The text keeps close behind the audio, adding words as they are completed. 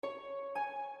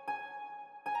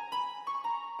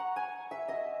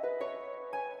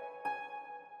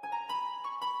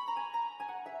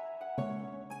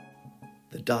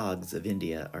The dogs of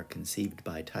India are conceived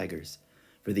by tigers,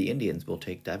 for the Indians will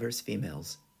take diverse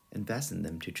females, and fasten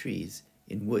them to trees,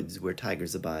 in woods where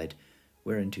tigers abide,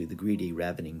 whereinto the greedy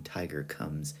ravening tiger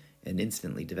comes, and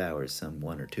instantly devours some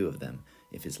one or two of them,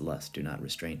 if his lust do not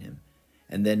restrain him.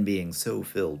 And then being so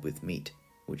filled with meat,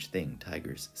 which thing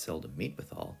tigers seldom meet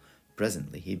withal,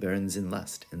 presently he burns in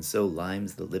lust, and so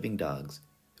limes the living dogs,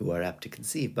 who are apt to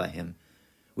conceive by him,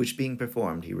 which being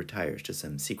performed he retires to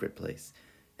some secret place,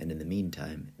 and in the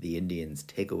meantime the Indians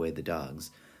take away the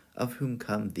dogs, of whom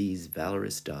come these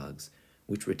valorous dogs,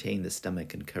 which retain the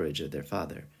stomach and courage of their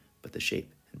father, but the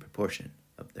shape and proportion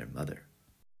of their mother.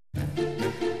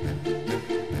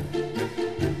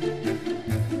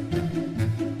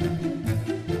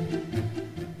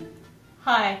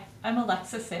 Hi, I'm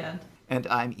Alexa Sand. And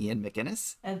I'm Ian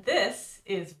McInnes. And this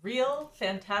is Real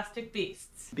Fantastic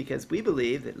Beasts. Because we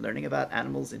believe that learning about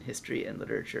animals in history and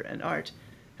literature and art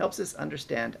helps us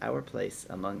understand our place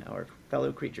among our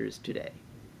fellow creatures today.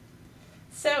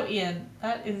 So, Ian,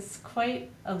 that is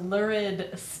quite a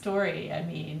lurid story. I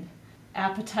mean,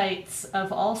 appetites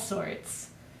of all sorts.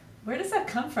 Where does that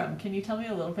come from? Can you tell me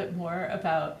a little bit more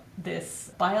about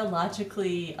this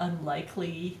biologically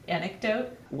unlikely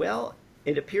anecdote? Well,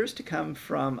 it appears to come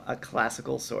from a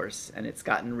classical source, and it's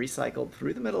gotten recycled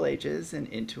through the Middle Ages and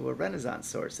into a Renaissance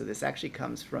source. So this actually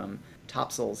comes from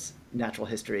Topsell's Natural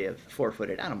History of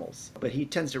Four-Footed Animals. But he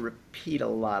tends to repeat a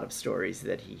lot of stories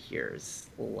that he hears,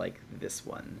 like this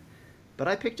one. But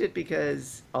I picked it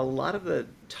because a lot of the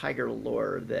tiger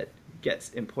lore that gets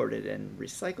imported and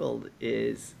recycled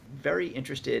is very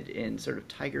interested in sort of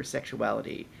tiger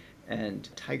sexuality and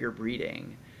tiger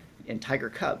breeding and tiger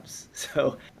cubs.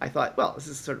 So I thought, well,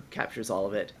 this sort of captures all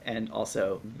of it, and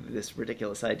also this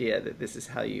ridiculous idea that this is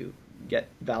how you get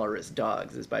valorous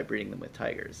dogs, is by breeding them with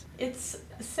tigers. It's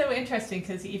so interesting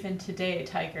because even today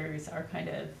tigers are kind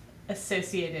of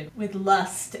associated with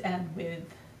lust and with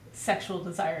sexual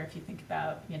desire. If you think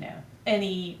about,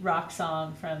 any rock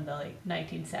song from the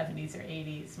 1970s or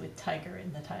 80s with tiger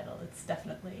in the title, it's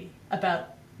definitely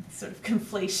about sort of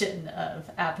conflation of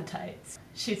appetites.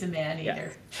 She's a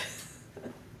man-eater.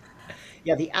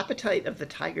 Yeah, the appetite of the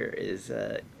tiger is,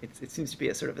 it seems to be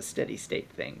a sort of a steady state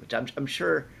thing, which I'm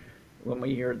sure when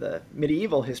we hear the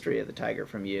medieval history of the tiger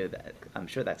from you, that I'm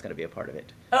sure that's going to be a part of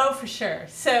it. Oh, for sure.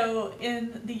 So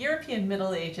in the European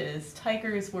Middle Ages,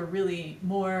 tigers were really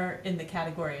more in the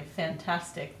category of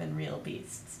fantastic than real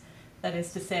beasts. That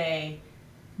is to say,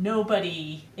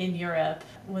 nobody in Europe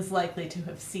was likely to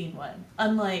have seen one.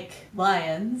 Unlike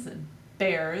lions and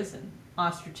bears and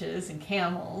ostriches and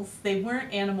camels, they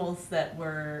weren't animals that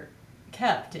were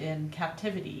kept in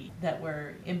captivity, that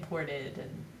were imported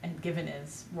and given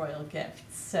as royal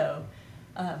gifts. So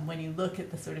when you look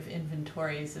at the sort of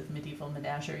inventories of medieval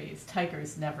menageries,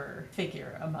 tigers never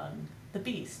figure among the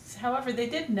beasts. However, they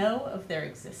did know of their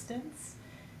existence.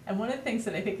 And one of the things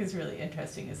that I think is really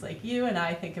interesting is, you and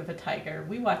I think of a tiger.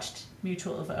 We watched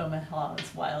Mutual of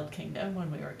Omaha's Wild Kingdom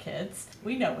when we were kids.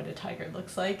 We know what a tiger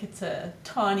looks like. It's a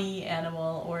tawny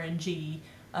animal, orangey,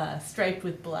 striped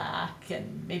with black,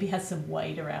 and maybe has some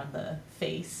white around the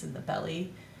face and the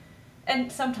belly.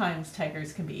 And sometimes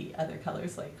tigers can be other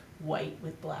colors, like white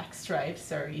with black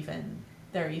stripes, or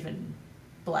there are even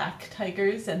black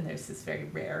tigers, and there's this very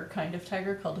rare kind of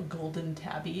tiger called a golden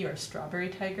tabby or strawberry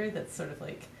tiger that's sort of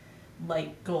like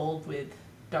light gold with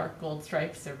dark gold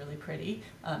stripes. They're really pretty.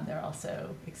 They're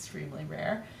also extremely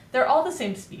rare. They're all the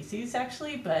same species,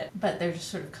 actually, but they're just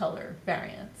sort of color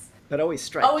variants. But always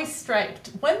striped. Always striped.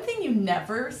 One thing you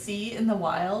never see in the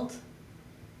wild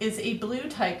is a blue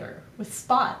tiger with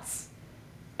spots.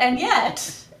 And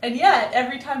yet,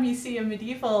 every time you see a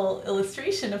medieval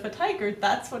illustration of a tiger,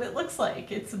 that's what it looks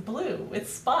like. It's blue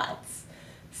with spots.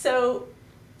 So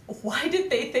why did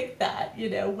they think that?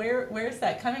 Where's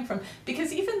that coming from?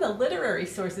 Because even the literary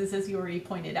sources, as you already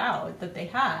pointed out, that they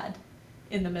had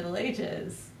in the Middle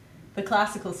Ages, the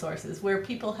classical sources, where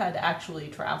people had actually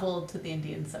traveled to the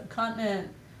Indian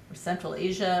subcontinent or Central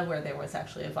Asia, where there was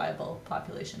actually a viable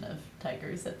population of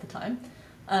tigers at the time.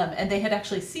 And they had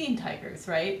actually seen tigers,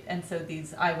 right? And so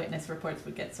these eyewitness reports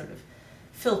would get sort of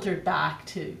filtered back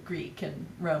to Greek and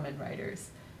Roman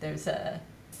writers. There's a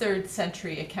 3rd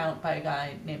century account by a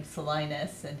guy named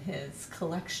Solinus in his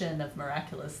collection of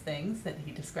miraculous things that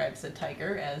he describes a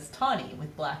tiger as tawny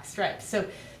with black stripes. So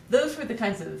those were the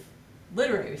kinds of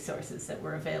literary sources that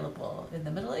were available in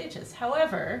the Middle Ages.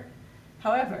 However,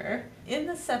 in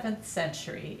the 7th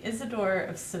century, Isidore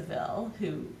of Seville,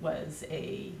 who was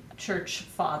a church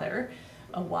father,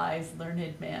 a wise,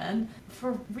 learned man,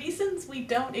 for reasons we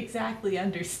don't exactly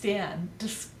understand,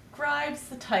 describes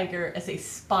the tiger as a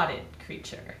spotted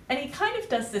creature. And he kind of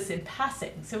does this in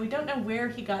passing, so we don't know where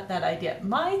he got that idea.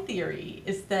 My theory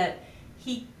is that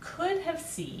he could have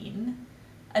seen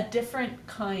a different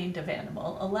kind of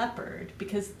animal, a leopard,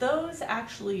 because those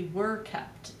actually were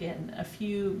kept in a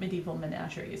few medieval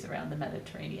menageries around the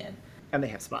Mediterranean. And they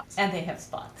have spots. And they have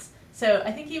spots. So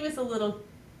I think he was a little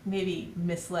maybe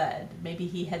misled. Maybe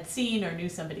he had seen or knew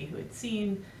somebody who had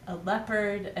seen a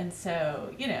leopard, and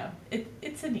so,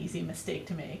 it's an easy mistake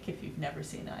to make if you've never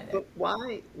seen either. But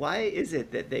why is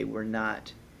it that they were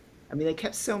not, I mean, they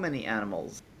kept so many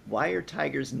animals. Why are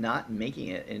tigers not making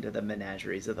it into the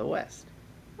menageries of the West?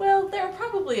 Well, there are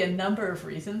probably a number of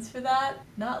reasons for that,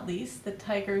 not least that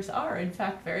tigers are, in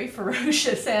fact, very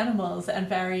ferocious animals and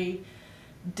very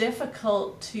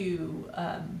difficult to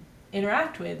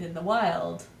interact with in the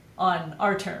wild on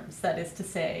our terms. That is to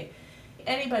say,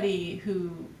 anybody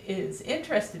who is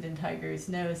interested in tigers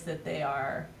knows that they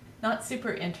are not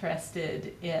super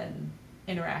interested in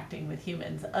interacting with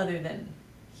humans other than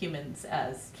humans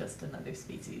as just another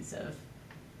species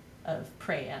of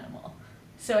prey animal.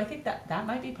 So I think that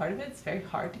might be part of it. It's very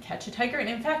hard to catch a tiger. And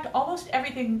in fact, almost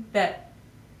everything that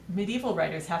medieval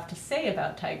writers have to say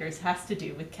about tigers has to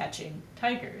do with catching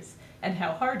tigers and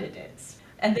how hard it is.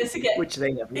 And this again, Which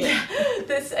they have.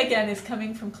 this again is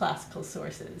coming from classical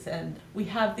sources. And we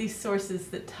have these sources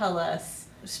that tell us,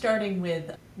 starting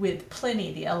with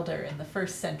Pliny the Elder in the 1st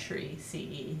century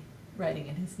CE, writing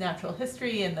in his Natural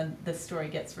History, and then the story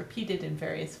gets repeated in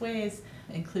various ways,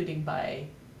 including by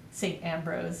St.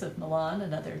 Ambrose of Milan,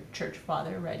 another church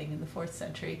father writing in the 4th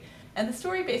century. And the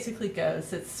story basically goes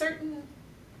that certain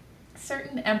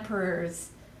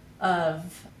emperors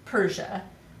of Persia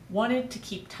wanted to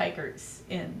keep tigers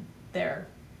in their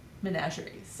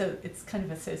menageries. So it's kind of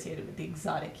associated with the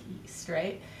exotic East,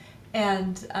 right?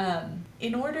 And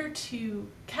in order to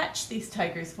catch these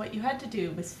tigers, what you had to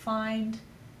do was find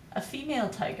a female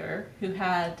tiger who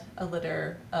had a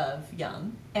litter of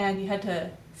young, and you had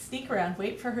to sneak around,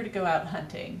 wait for her to go out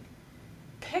hunting,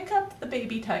 pick up the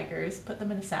baby tigers, put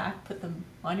them in a sack, put them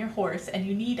on your horse, and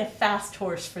you need a fast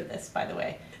horse for this, by the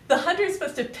way. The hunter is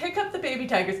supposed to pick up the baby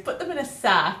tigers, put them in a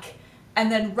sack,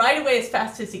 and then ride away as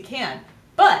fast as he can.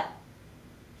 But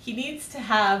he needs to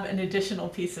have an additional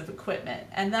piece of equipment,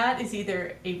 and that is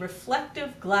either a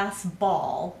reflective glass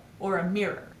ball or a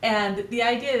mirror. And the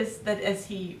idea is that as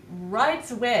he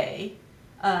rides away,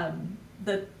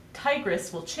 the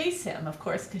tigress will chase him, of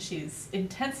course, because she's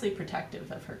intensely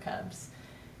protective of her cubs.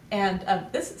 And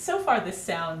so far this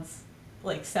sounds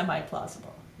like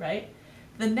semi-plausible, right?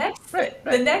 The next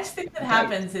thing that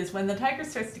happens is when the tiger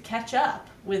starts to catch up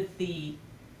with the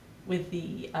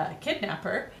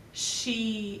kidnapper,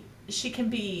 she can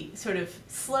be sort of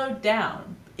slowed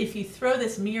down if you throw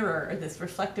this mirror or this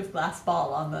reflective glass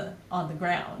ball on the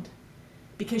ground,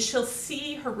 because she'll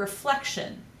see her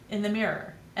reflection in the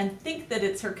mirror and think that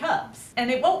it's her cubs. And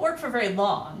it won't work for very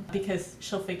long because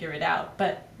she'll figure it out,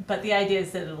 but the idea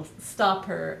is that it'll stop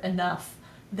her enough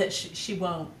that she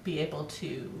won't be able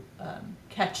to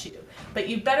catch you. But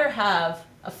you better have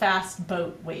a fast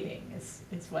boat waiting,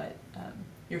 is what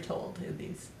you're told in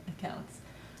these accounts.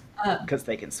 Because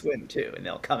they can swim too, and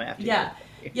they'll come after you.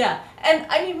 Yeah. And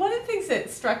I mean, one of the things that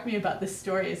struck me about this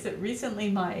story is that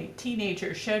recently my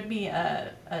teenager showed me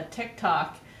a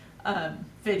TikTok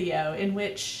video in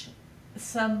which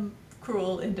some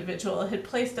cruel individual had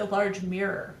placed a large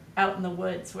mirror out in the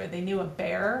woods where they knew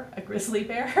a grizzly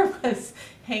bear, was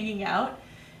hanging out.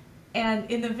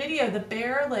 And in the video, the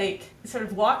bear sort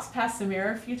of walks past the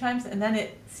mirror a few times, and then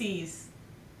it sees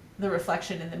the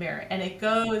reflection in the mirror, and it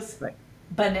goes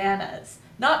bananas.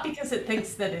 Not because it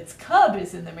thinks that its cub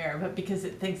is in the mirror, but because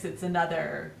it thinks it's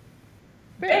another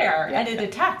bear, and it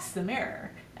attacks the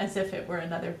mirror as if it were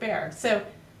another bear. So,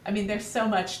 I mean, there's so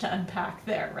much to unpack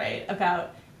there, right?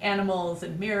 About animals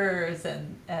and mirrors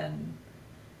and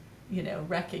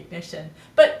recognition.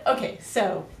 But okay,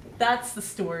 so that's the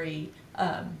story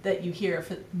that you hear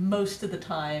for most of the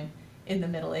time in the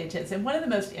Middle Ages. And one of the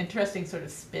most interesting sort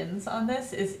of spins on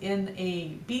this is in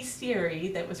a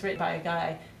bestiary that was written by a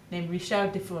guy named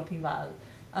Richard de Fournival.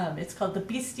 It's called The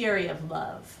Bestiary of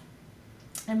Love.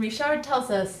 And Richard tells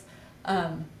us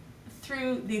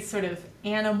through these sort of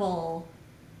animal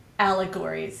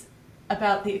allegories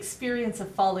about the experience of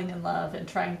falling in love and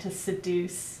trying to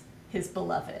seduce his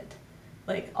beloved.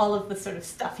 Like all of the sort of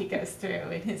stuff he goes through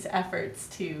in his efforts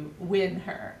to win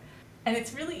her. And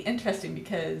it's really interesting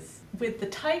because with the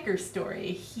tiger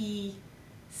story, he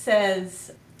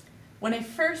says, "When I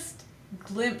first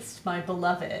glimpsed my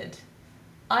beloved,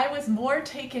 I was more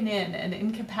taken in and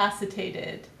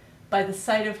incapacitated by the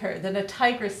sight of her than a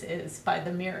tigress is by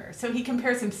the mirror. So he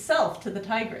compares himself to the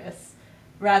tigress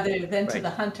rather than to Right.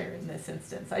 the hunter in this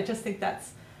instance. I just think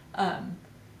that's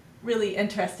really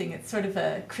interesting. It's sort of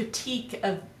a critique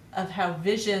of how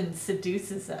vision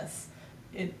seduces us.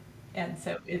 And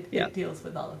so Yeah. it deals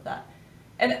with all of that.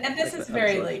 And this Like is the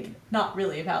very, absorption. not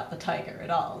really about the tiger at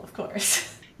all, of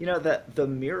course. The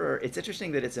mirror, it's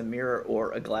interesting that it's a mirror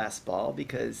or a glass ball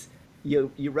because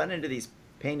you run into these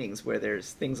paintings where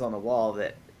there's things on the wall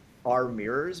that are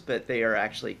mirrors, but they are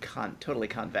actually totally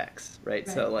convex, right?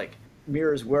 Right. So like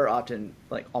mirrors were often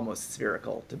like almost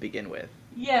spherical to begin with.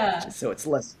 Yeah. So it's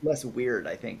less weird,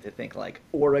 I think, to think like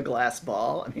or a glass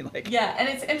ball. I mean, like Yeah, and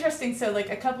it's interesting. So, like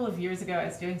a couple of years ago, I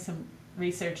was doing some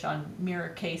research on mirror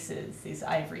cases, these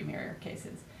ivory mirror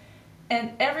cases.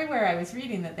 And everywhere I was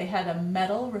reading that they had a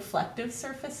metal reflective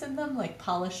surface in them, like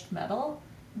polished metal.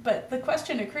 But the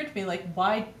question occurred to me, like,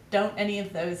 why don't any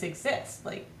of those exist?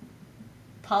 Like,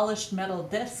 polished metal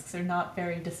discs are not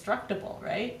very destructible,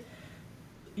 right?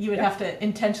 You would yeah, have to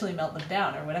intentionally melt them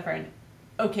down or whatever. And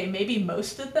okay, maybe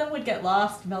most of them would get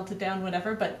lost, melted down,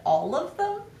 whatever, but all of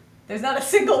them? There's not a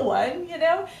single one, you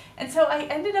know? And so I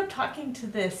ended up talking to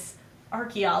this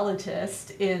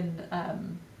archaeologist in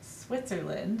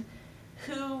Switzerland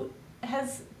who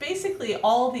has basically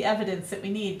all the evidence that we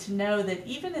need to know that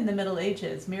even in the Middle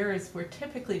Ages, mirrors were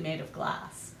typically made of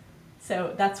glass.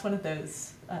 So that's one of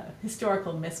those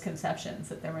historical misconceptions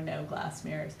that there were no glass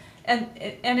mirrors. And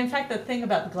in fact, the thing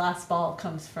about the glass ball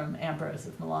comes from Ambrose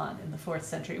of Milan in the 4th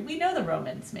century. We know the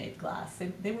Romans made glass.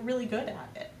 They were really good at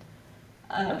it.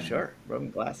 oh sure,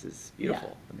 Roman glass is Yeah.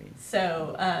 beautiful. I mean,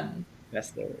 So,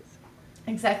 best there is.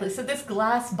 exactly. So this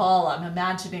glass ball, I'm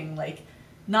imagining like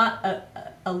not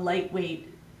a lightweight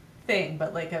thing,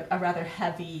 but like a rather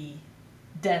heavy,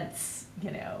 dense,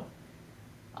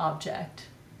 object.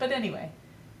 But anyway,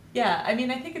 yeah, I mean,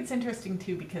 I think it's interesting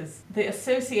too because the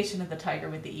association of the tiger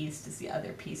with the East is the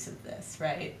other piece of this,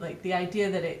 right? Like the idea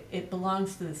that it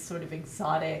belongs to this sort of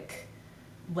exotic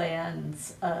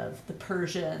lands of the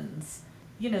Persians.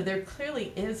 There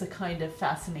clearly is a kind of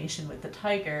fascination with the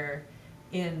tiger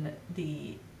in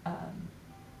the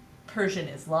Persian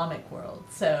Islamic world.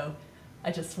 So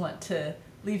I just want to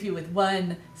leave you with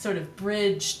one sort of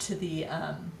bridge to the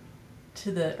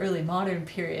early modern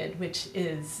period, which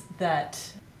is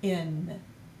that in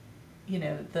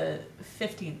the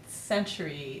 15th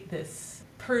century, this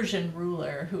Persian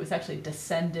ruler who was actually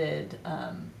descended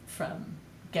from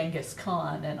Genghis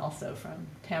Khan and also from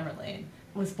Tamerlane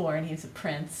was born. He was a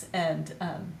prince, and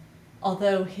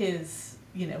although his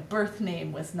birth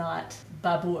name was not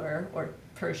Babur or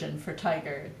Persian for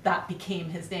tiger, that became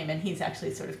his name, and he's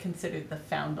actually sort of considered the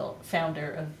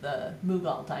founder of the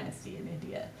Mughal dynasty in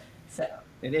India. So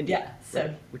In India, yeah, so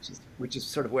right? Which is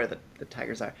sort of where the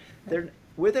tigers are.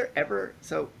 Were there ever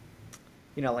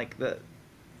like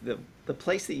the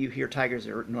place that you hear tigers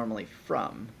are normally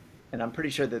from, and I'm pretty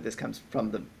sure that this comes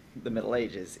from the Middle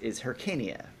Ages, is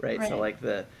Hyrcania, right? So right,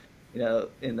 like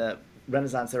in the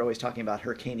Renaissance they're always talking about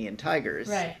Hyrcanian tigers.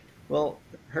 right, Well,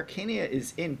 Hyrcania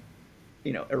is in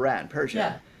Iran,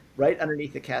 yeah, Persia, right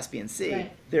underneath the Caspian Sea.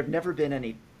 right. There have never been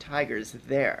any tigers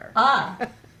there. Ah,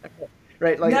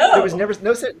 Right, like there was no, never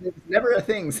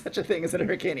such a thing as an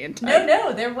Hyrcanian no, tiger.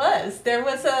 no. There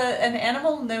was an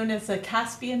animal known as a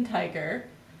Caspian tiger,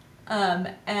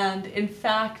 and in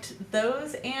fact,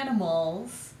 those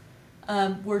animals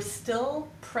were still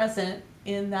present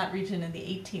in that region in the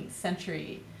 18th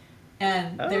century.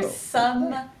 And there's Oh,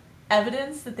 some okay.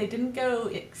 evidence that they didn't go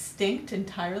extinct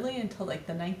entirely until like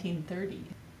the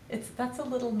 1930s. That's a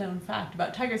little known fact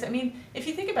about tigers. I mean, if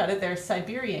you think about it, they're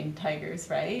Siberian tigers,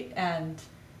 right? And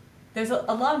there's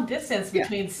a long distance Yeah,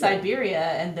 between right. Siberia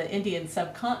and the Indian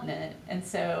subcontinent, and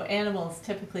so animals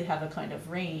typically have a kind of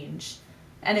range.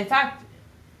 And in fact,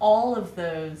 all of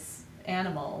those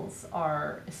animals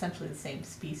are essentially the same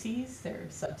species, they're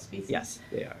subspecies. Yes,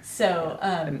 they are. Yeah. So,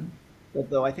 And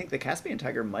although I think the Caspian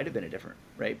tiger might have been a different,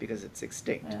 right? Because it's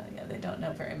extinct. well, yeah, they don't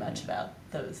know very much Yeah. about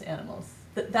those animals.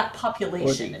 That Or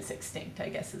population the is extinct, I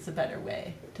guess is a better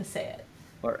way to say it.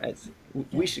 or as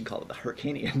Yeah. we should call it the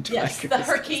Hyrcanian Yes, the tigers.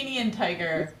 'Cause Hyrcanian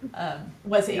tiger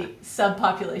was yeah. a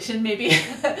subpopulation, maybe,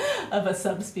 of a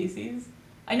subspecies.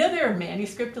 I know there are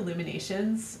manuscript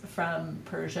illuminations from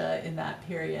Persia in that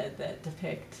period that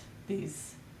depict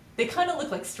these. They kind of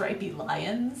look like stripy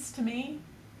lions to me,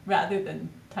 rather than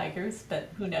tigers, but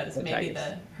who knows? The Maybe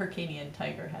tigers. the Hyrcanian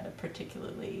tiger had a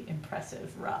particularly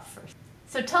impressive ruff.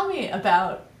 So tell me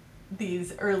about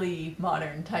these early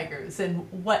modern tigers and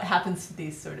what happens to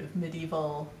these sort of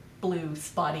medieval blue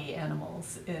spotty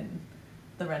animals in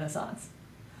the Renaissance.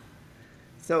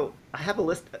 So I have a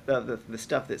list of the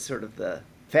stuff that's sort of the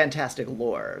fantastic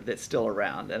lore that's still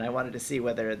around, and I wanted to see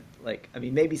whether, like, I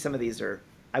mean, maybe some of these are.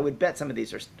 I would bet some of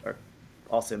these are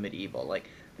also medieval, like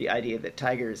the idea that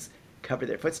tigers cover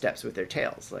their footsteps with their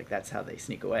tails, like that's how they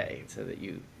sneak away, so that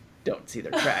you don't see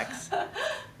their tracks.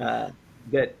 Uh,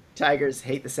 that tigers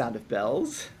hate the sound of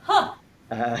bells. Huh.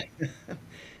 Uh,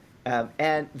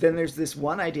 and then there's this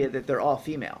one idea that they're all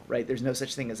female, right? There's no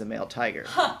such thing as a male tiger.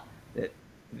 Huh. That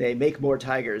they make more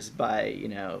tigers by,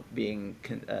 being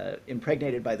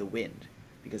impregnated by the wind,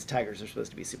 because tigers are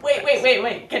supposed to be super Wait, wait, fast. wait,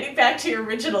 wait. Getting back to your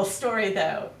original story,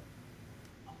 though.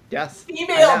 Yes, I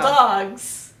Female know.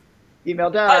 dogs. Female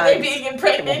Are they dogs. being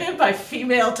impregnated by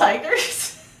female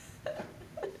tigers?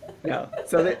 No.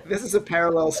 So this is a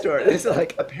parallel story. This is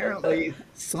like apparently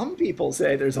some people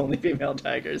say there's only female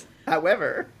tigers.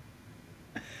 However,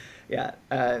 yeah,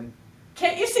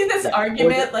 Can't you see this yeah. Or the,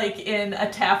 argument like in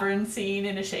a tavern scene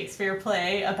in a Shakespeare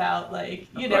play about like,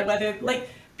 of course, whether yeah, like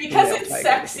because female it's tiger,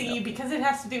 the female sexy, because it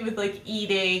has to do with like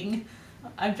eating.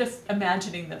 I'm just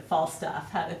imagining that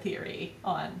Falstaff had a theory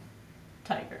on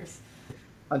tigers.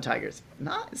 on tigers.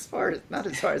 Not as far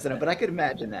as I know, but I could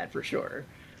imagine that for sure.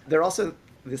 They're also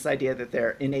this idea that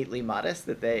they're innately modest,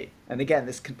 that they, and again,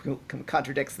 this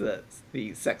contradicts the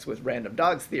sex with random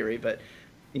dogs theory, but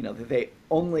that they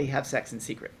only have sex in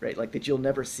secret, right? Like that you'll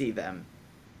never see them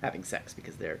having sex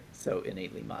because they're so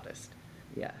innately modest.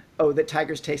 Yeah. Oh, that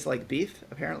tigers taste like beef.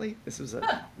 Apparently, this was a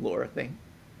Huh. lore thing.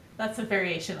 That's a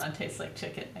variation on tastes like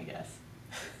chicken, I guess.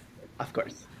 Of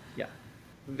course. Yeah.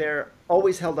 They're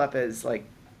always held up as like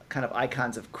kind of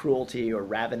icons of cruelty or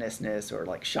ravenousness or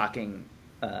like shocking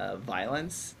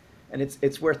violence. And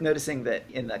it's worth noticing that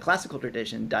in the classical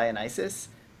tradition, Dionysus,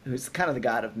 who's kind of the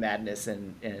god of madness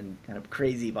and kind of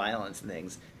crazy violence and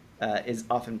things, is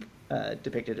often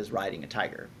depicted as riding a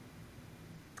tiger.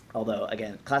 Although,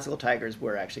 again, classical tigers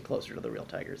were actually closer to the real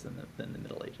tigers than the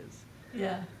Middle Ages.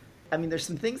 Yeah. I mean, there's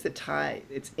some things that tie.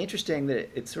 It's interesting that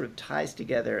it sort of ties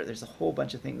together. There's a whole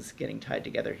bunch of things getting tied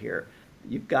together here.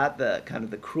 You've got the kind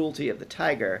of the cruelty of the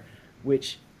tiger,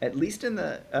 which at least in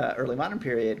the early modern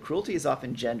period, cruelty is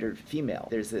often gendered female.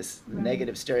 There's this Right.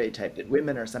 negative stereotype that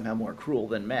women are somehow more cruel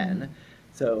than Mm-hmm. men.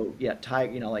 So yeah,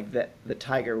 tiger, like that, the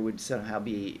tiger would somehow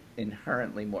be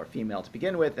inherently more female to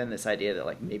begin with, and this idea that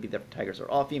like maybe the tigers are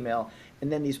all female,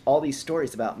 and then all these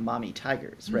stories about mommy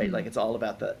tigers, right? Mm-hmm. Like it's all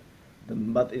about the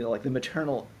mother, like the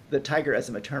maternal, the tiger as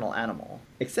a maternal animal,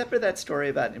 except for that story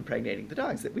about impregnating the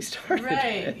dogs that we started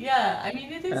Right. with. Yeah. I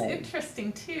mean, it is Um,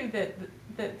 interesting too that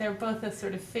they're both a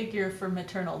sort of figure for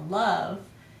maternal love,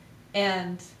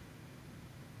 and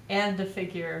a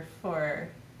figure for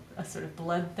a sort of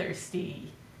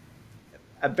bloodthirsty.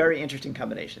 a very interesting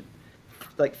combination.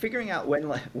 Like figuring out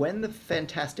when the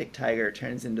fantastic tiger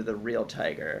turns into the real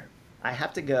tiger, I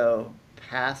have to go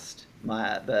past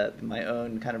my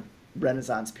own kind of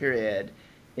Renaissance period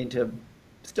into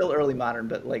still early modern,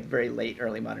 but like very late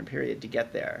early modern period to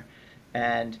get there.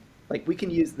 And like we can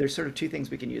use there's sort of two things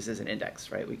we can use as an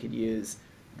index, right? We could use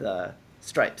the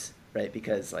stripes, right?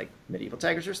 Because like medieval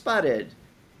tigers are spotted,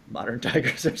 modern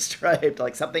tigers are striped.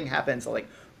 Like something happens. Like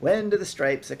when do the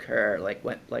stripes occur? Like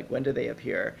when do they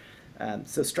appear?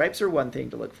 So stripes are one thing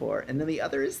to look for, and then the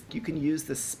other is you can use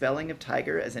the spelling of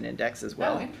tiger as an index as Oh,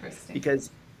 well, interesting.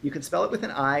 because you can spell it with an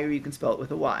I or you can spell it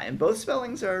with a Y, and both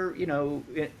spellings are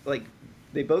like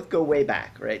they both go way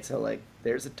back, right? So like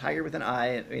there's a tiger with an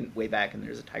I way back, and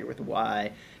there's a tiger with a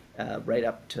Y, right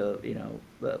up to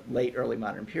the late early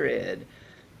modern period,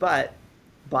 but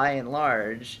by and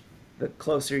large, the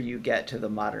closer you get to the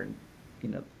modern,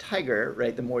 tiger,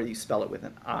 right, the more you spell it with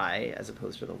an I as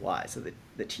opposed to the Y. So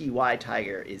the TY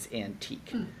tiger is antique,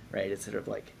 Hmm. right? It sort of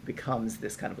like becomes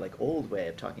this kind of like old way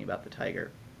of talking about the tiger.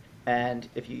 And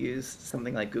if you use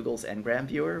something like Google's Ngram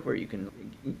Viewer, where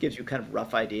it gives you kind of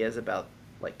rough ideas about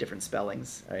like different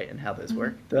spellings, right, and how those Hmm.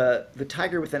 work. The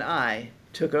tiger with an I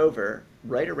took over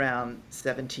right around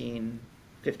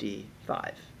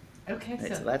 1755. Okay, Right,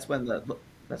 so so that's when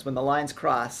the lines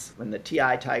cross, when the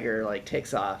TI tiger like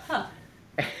takes off, huh.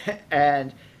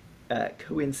 and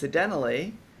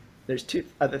coincidentally, there's two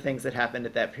other things that happened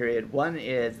at that period. One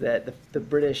is that the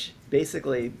British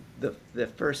basically the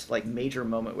first like major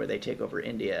moment where they take over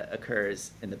India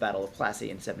occurs in the Battle of Plassey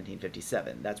in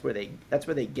 1757. That's where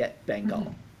they get Hmm.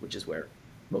 Bengal, which is where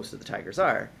most of the tigers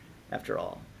are, after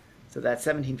all. So that's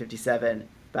 1757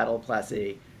 Battle of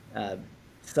Plassey. Uh,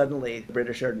 Suddenly, the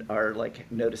British are like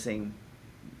noticing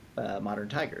modern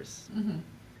tigers. Hmm.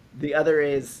 The other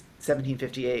is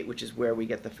 1758, which is where we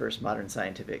get the first modern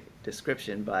scientific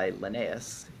description by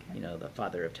Linnaeus, Okay. the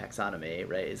father of taxonomy,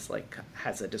 right? Is like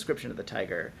has a description of the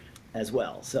tiger as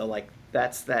well. So like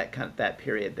That's that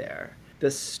period there.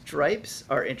 The stripes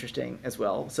are interesting as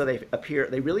well. So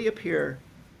they really appear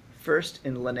first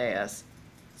in Linnaeus.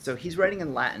 So he's writing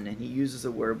in Latin and he uses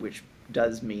a word which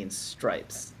does mean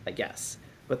stripes, I guess.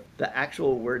 But the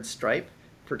actual word stripe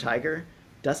for tiger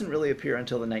doesn't really appear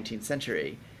until the 19th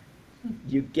century.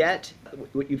 You get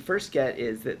what you first get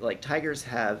is that like tigers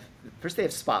have first they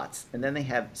have spots and then they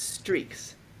have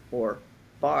streaks or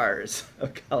bars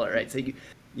of color, right? So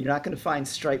you're not going to find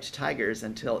striped tigers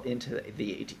until into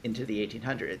the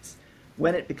 1800s,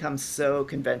 when it becomes so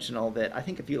conventional that I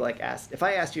think if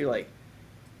I asked you like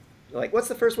what's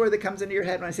the first word that comes into your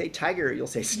head when I say tiger, you'll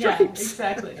say Yeah, stripes,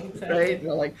 exactly, right? exactly. And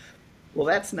you're like, well,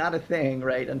 that's not a thing,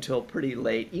 right, until pretty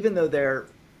late, even though they're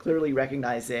clearly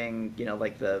recognizing,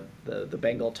 like the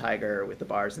Bengal tiger with the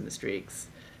bars and the streaks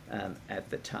at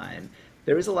the time.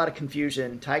 There is a lot of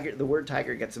confusion. The word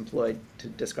tiger gets employed to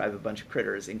describe a bunch of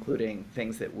critters, including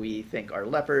things that we think are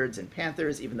leopards and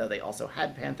panthers, even though they also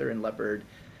had panther and leopard.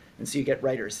 And so you get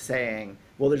writers saying,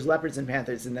 well, there's leopards and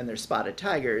panthers, and then there's spotted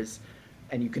tigers,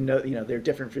 and you can know, they're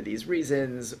different for these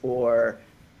reasons, or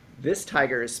this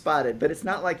tiger is spotted, but it's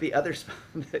not like the other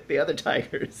the other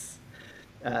tigers.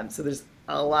 So there's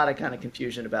a lot of kind of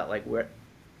confusion about like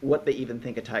what they even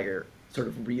think a tiger sort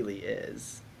of really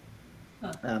is.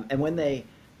 Huh. And when they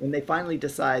finally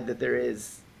decide that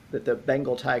the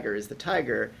Bengal tiger is the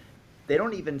tiger, they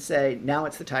don't even say now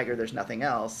it's the tiger. There's nothing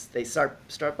else. They start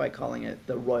by calling it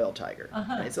the royal tiger.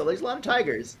 Uh-huh. Right? So there's a lot of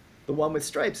tigers. The one with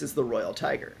stripes is the royal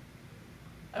tiger,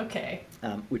 Okay.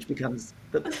 which becomes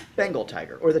the Bengal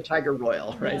tiger or the tiger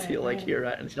royal, right? So Right, you like right. hear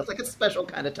it, and it's like a special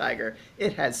kind of tiger.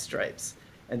 It has stripes,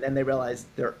 and then they realize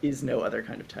there is no other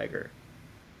kind of tiger.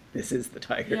 This is the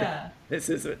tiger. Yeah. This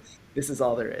is it. This is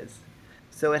all there is.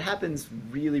 So it happens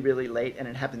really, really late, and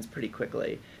it happens pretty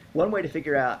quickly. One way to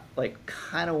figure out, like,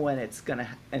 kind of when it's going to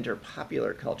enter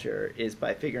popular culture is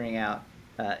by figuring out,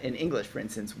 in English, for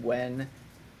instance, when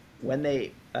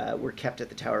they were kept at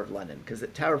the Tower of London, because the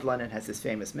Tower of London has this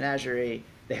famous menagerie.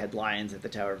 They had lions at the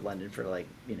Tower of London for like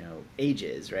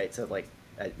ages, right? So like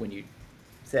when you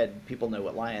said people know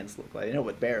what lions look like, they know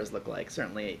what bears look like.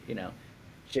 Certainly,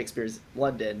 Shakespeare's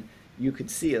London, you could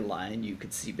see a lion, you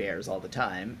could see bears all the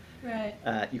time. Right.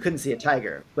 You couldn't see a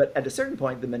tiger, but at a certain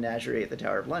point, the menagerie at the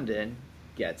Tower of London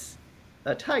gets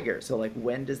a tiger. So like,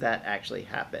 when does that actually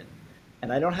happen?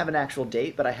 And I don't have an actual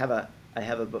date, but I have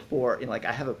a before, like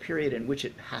I have a period in which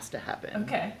it has to happen.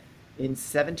 Okay. In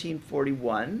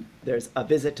 1741, there's a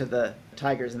visit to the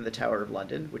tigers in the Tower of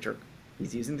London,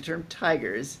 he's using the term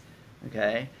tigers,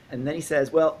 okay? And then he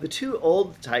says, well, the two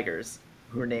old tigers,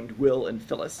 who are named Will and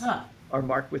Phyllis, Huh. are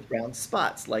marked with brown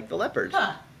spots like the leopard.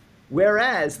 Huh.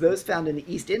 Whereas those found in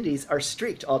the East Indies are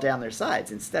streaked all down their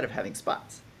sides instead of having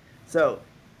spots. So,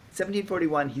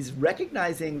 1741, he's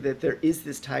recognizing that there is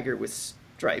this tiger with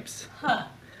stripes, Huh.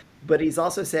 but he's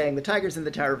also saying the tigers in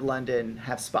the Tower of London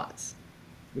have spots,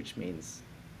 which means,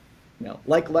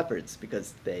 like leopards,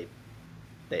 because they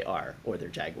are, or they're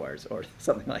jaguars, or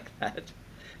something like that.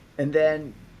 And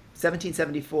then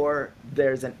 1774,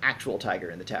 there's an actual tiger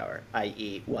in the tower,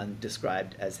 i.e., one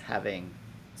described as having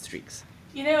streaks.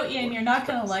 Ian, Or you're not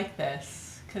going to stripes. like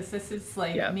this because this is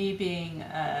like Yeah. me being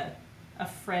a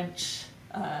French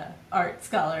art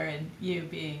scholar and you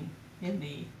being in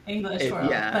the English world.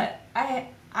 Yeah.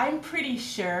 But I'm pretty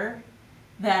sure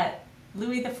that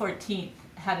Louis XIV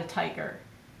had a tiger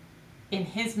in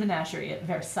his menagerie at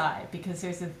Versailles because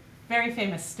there's a very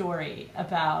famous story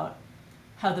about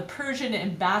how the Persian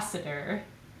ambassador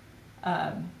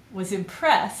was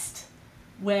impressed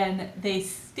when they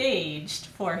staged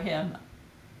for him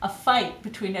a fight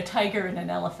between a tiger and an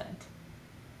elephant.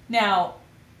 Now,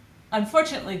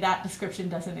 unfortunately, that description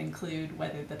doesn't include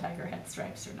whether the tiger had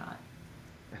stripes or not.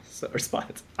 So, or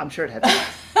spots. I'm sure it had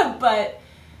spots. but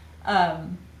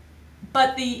um,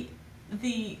 but the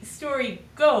story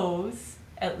goes,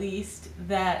 at least,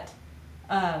 that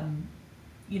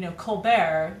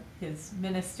Colbert, his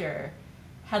minister,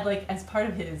 had like as part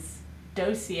of his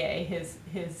dossier,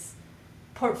 his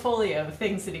portfolio of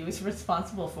things that he was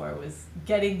responsible for was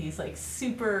getting these like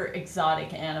super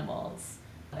exotic animals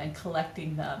and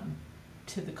collecting them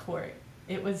to the court.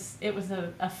 It was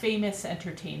a famous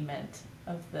entertainment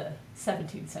of the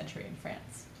 17th century in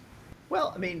France.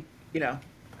 Well, I mean,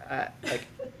 like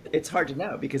it's hard to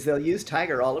know because they'll use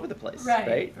tiger all over the place, Right,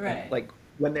 right? right. Like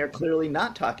when they're clearly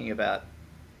not talking about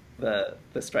the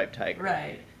striped tiger.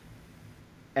 Right.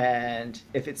 And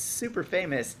if it's super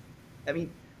famous, I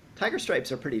mean, tiger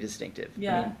stripes are pretty distinctive.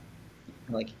 Yeah. I mean,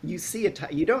 like you see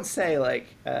you don't say like,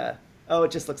 oh,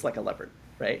 it just looks like a leopard,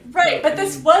 right? Right, So, but I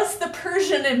this mean, was the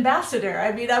Persian ambassador.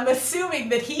 I mean, I'm assuming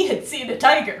that he had seen a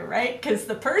tiger, right? Because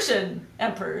the Persian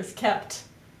emperors kept.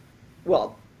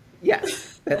 well,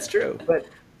 yes, that's true.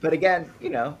 But again,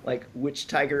 like which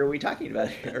tiger are we talking about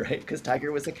here, right? Because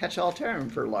tiger was a catch-all term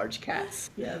for large cats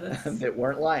Yeah, that's that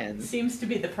weren't lions. seems to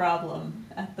be the problem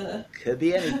at the Could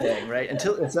be anything, right?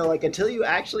 Until you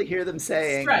actually hear them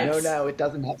saying, no, stripes. no, it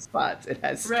doesn't have spots, it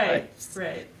has Right, stripes.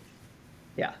 right.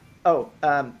 Yeah. Oh,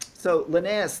 so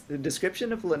Linnaeus, the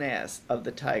description of Linnaeus of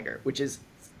the tiger, which is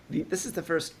this is the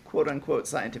first quote unquote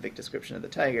scientific description of the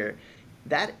tiger.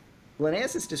 That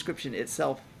Linnaeus's description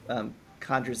itself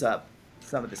conjures up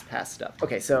some of this past stuff.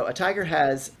 Okay, so a tiger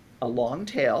has a long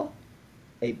tail,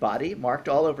 a body marked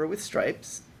all over with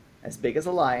stripes, as big as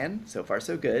a lion. So far,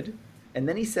 so good. And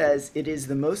then he says it is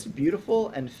the most beautiful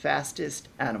and fastest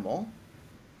animal,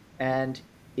 and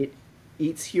it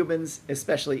eats humans,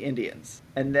 especially Indians.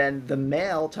 And then the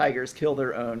male tigers kill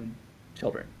their own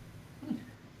children.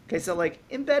 Okay, so like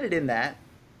embedded in that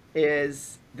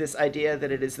is this idea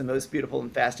that it is the most beautiful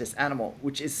and fastest animal,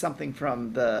 which is something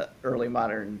from the early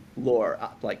modern lore,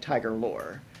 like tiger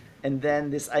lore. And then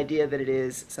this idea that it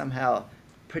is somehow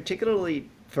particularly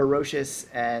ferocious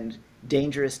and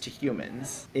dangerous to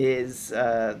humans is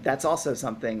that's also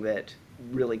something that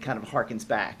really kind of harkens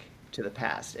back to the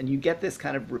past. And you get this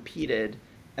kind of repeated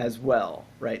as well,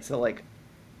 right? So like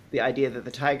the idea that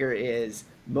the tiger is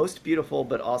most beautiful,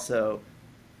 but also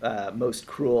most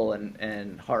cruel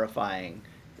and horrifying.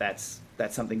 That's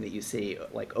something that you see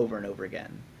like over and over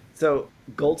again. So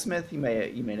Goldsmith, you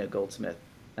may know Goldsmith,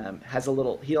 has a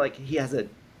little he has a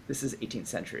this is 18th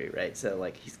century, right? So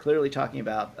like he's clearly talking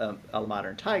about a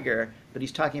modern tiger, but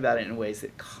he's talking about it in ways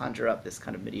that conjure up this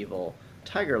kind of medieval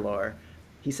tiger lore.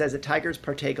 He says that tigers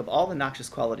partake of all the noxious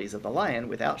qualities of the lion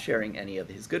without sharing any of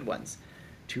his good ones.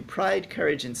 To pride,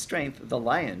 courage, and strength, the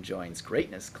lion joins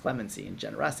greatness, clemency, and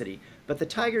generosity, but the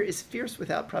tiger is fierce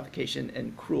without provocation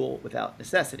and cruel without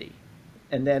necessity.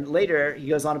 And then later, he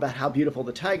goes on about how beautiful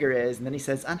the tiger is, and then he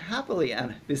says, unhappily,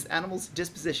 this animal's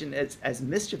disposition is as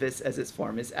mischievous as its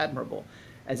form is admirable,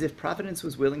 as if Providence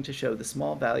was willing to show the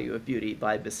small value of beauty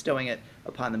by bestowing it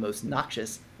upon the most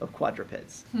noxious of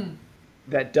quadrupeds.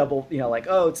 That double, like,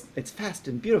 oh, it's fast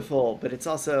and beautiful, but it's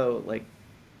also like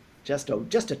just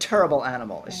a terrible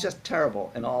animal. It's Yeah. just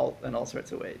terrible in all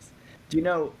sorts of ways. Do you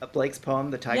know Blake's poem,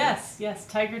 The Tiger? Yes, yes.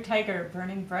 Tiger,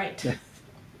 burning bright.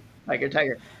 Tiger,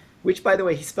 Tiger. Which, by the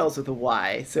way, he spells with a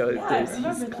Y, so Yeah, I he's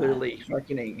remember that. clearly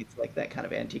hearkening. It's like that kind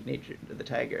of antique nature to the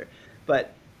tiger.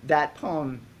 But that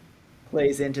poem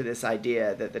plays into this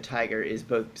idea that the tiger is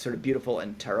both sort of beautiful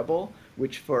and terrible,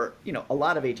 which for a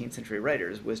lot of 18th century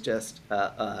writers was just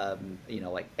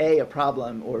like a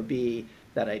problem, or b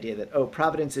that idea that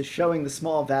Providence is showing the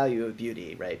small value of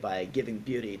beauty, right, by giving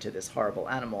beauty to this horrible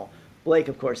animal. Blake,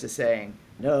 of course, is saying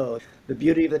no, the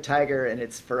beauty of the tiger and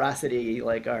its ferocity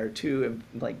like are two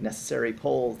like necessary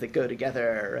poles that go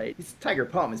together, right? His tiger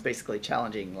poem is basically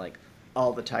challenging like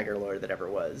all the tiger lore that ever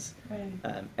was, Right.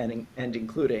 and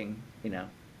including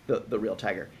the real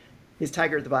tiger. His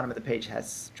tiger at the bottom of the page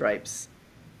has stripes,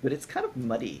 but it's kind of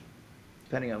muddy,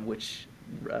 depending on which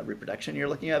reproduction you're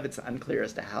looking at. It's unclear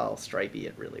as to how stripy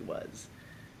it really was,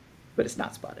 but it's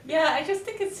not spotted. Yeah, I just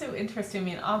think it's so interesting. I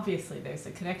mean, obviously, there's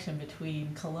a connection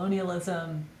between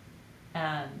colonialism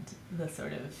and the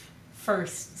sort of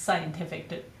first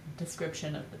scientific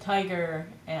description of the tiger,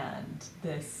 and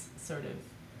this sort of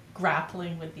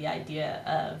grappling with the idea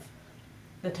of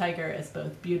the tiger as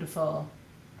both beautiful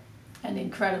and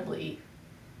incredibly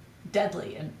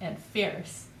deadly and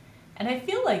fierce. And I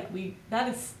feel like that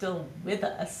is still with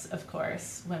us, of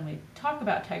course, when we talk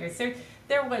about tigers.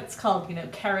 They're what's called,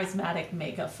 charismatic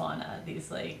megafauna.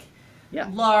 These like Yeah,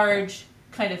 large,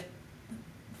 kind of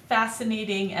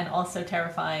fascinating and also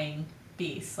terrifying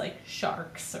beasts, like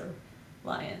sharks or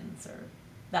lions or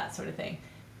that sort of thing.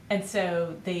 And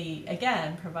so they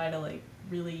again provide a like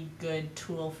really good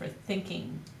tool for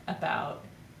thinking about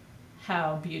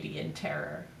how beauty and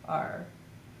terror are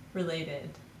related.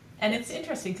 And it's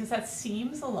interesting because that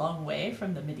seems a long way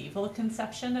from the medieval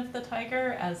conception of the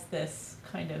tiger as this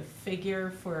kind of figure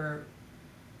for,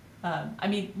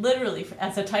 literally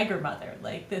as a tiger mother,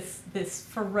 like this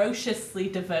ferociously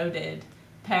devoted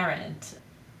parent,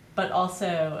 but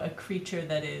also a creature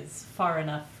that is far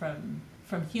enough from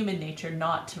human nature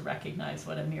not to recognize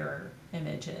what a mirror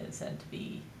image is and to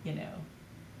be,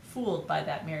 fooled by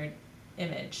that mirrored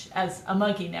image, as a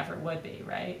monkey never would be,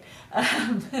 right?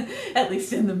 At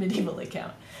least in the medieval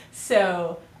account.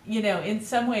 So, in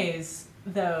some ways,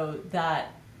 though,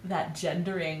 that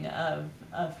gendering of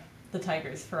the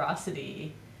tiger's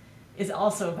ferocity is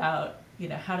also about,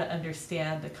 how to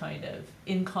understand a kind of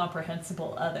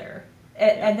incomprehensible other.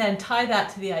 And then tie that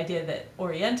to the idea that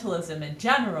Orientalism in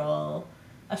general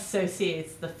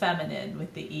associates the feminine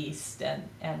with the East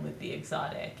and with the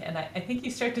exotic. And I think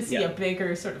you start to see a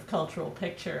bigger sort of cultural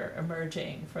picture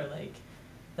emerging for like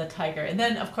the tiger. And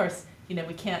then, of course, we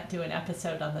can't do an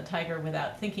episode on the tiger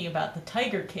without thinking about the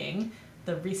Tiger King,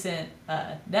 the recent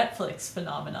Netflix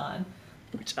phenomenon.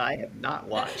 Which I have not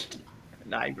watched.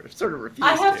 And I sort of refuse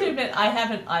I have to admit, I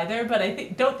haven't either, but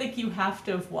I don't think you have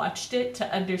to have watched it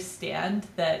to understand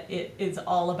that it is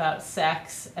all about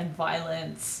sex and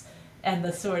violence and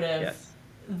the sort of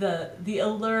the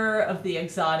allure of the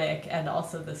exotic, and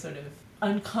also the sort of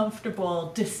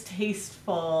uncomfortable,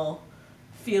 distasteful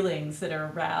feelings that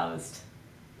are aroused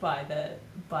by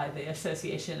the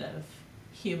association of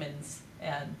humans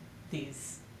and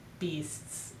these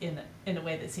beasts in a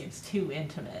way that seems too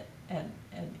intimate and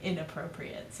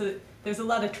inappropriate. So there's a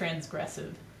lot of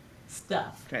transgressive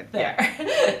stuff there.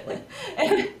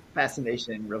 Like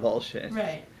fascination, revulsion.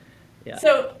 Right. Yeah.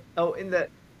 So in the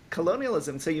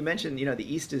colonialism, so you mentioned,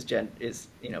 the East is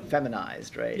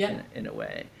feminized, right? Yeah. In a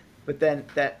way. But then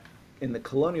that in the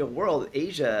colonial world,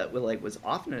 Asia was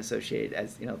often associated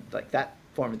as, that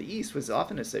form of the East was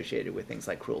often associated with things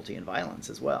like cruelty and violence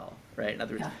as well, right? In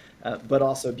other words, but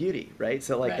also beauty, right?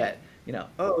 So that,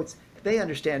 they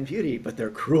understand beauty, but they're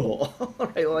cruel,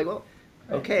 right?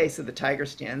 Okay, so the tiger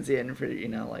stands in for,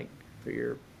 for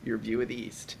your view of the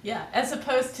East. Yeah, as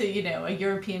opposed to, a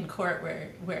European court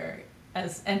where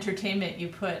as entertainment you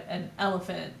put an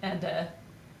elephant and a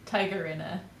tiger in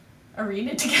a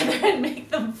arena together and make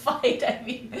them fight. I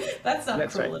mean, that's not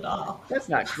cruel at all. That's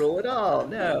not cruel at all,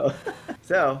 no.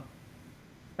 So,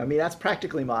 that's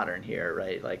practically modern here,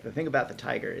 right? Like, the thing about the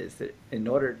tiger is that in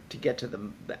order to get to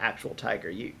the actual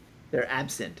tiger, they're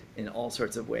absent in all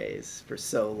sorts of ways for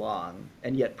so long,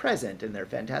 and yet present in their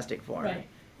fantastic form. Right.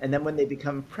 And then when they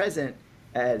become present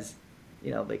as,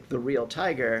 like the real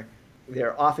tiger,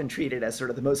 they're often treated as sort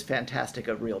of the most fantastic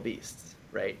of real beasts,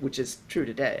 right? Which is true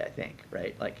today, I think,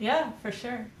 right? Like, yeah, for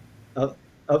sure. Of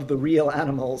the real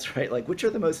animals, right? Like, which are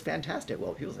the most fantastic?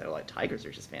 Well, people say, tigers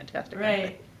are just fantastic.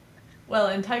 Right. Well,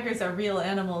 and tigers are real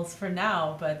animals for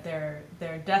now, but they're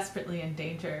desperately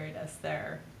endangered as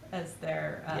their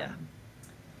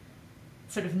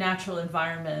sort of natural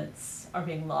environments are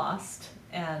being lost,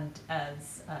 and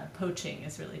as poaching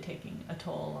is really taking a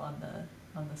toll on the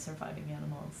surviving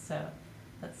animals. So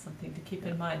that's something to keep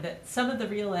in mind, that some of the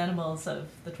real animals of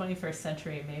the 21st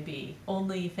century may be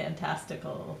only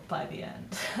fantastical by the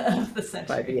end of the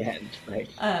century. By the end, right.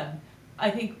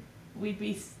 I think we'd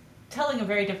be telling a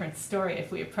very different story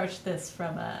if we approached this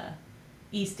from a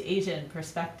East Asian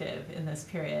perspective in this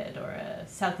period, or a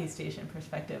Southeast Asian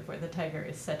perspective, where the tiger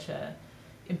is such a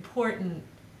important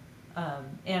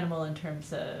animal in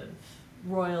terms of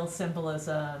royal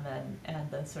symbolism and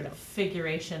the sort of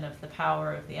figuration of the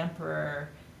power of the emperor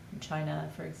in China,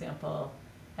 for example.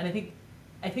 And I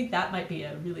think that might be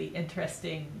a really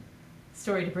interesting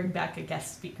story to bring back a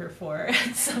guest speaker for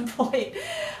at some point.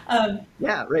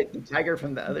 Yeah, right. The tiger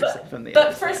from the other side.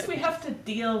 But first, we have to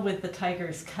deal with the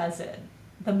tiger's cousin,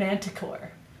 the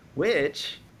manticore,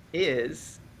 which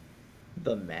is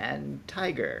the man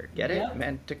tiger. Get it?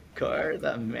 Manticore,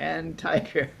 the man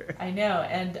tiger. I know,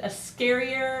 and a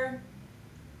scarier,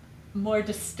 more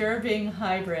disturbing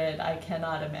hybrid I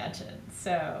cannot imagine.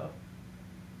 So,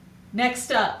 next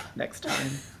time,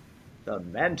 the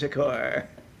manticore.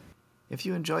 If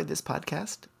you enjoyed this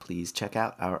podcast, please check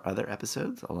out our other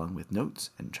episodes along with notes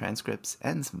and transcripts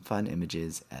and some fun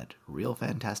images at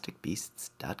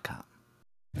realfantasticbeasts.com.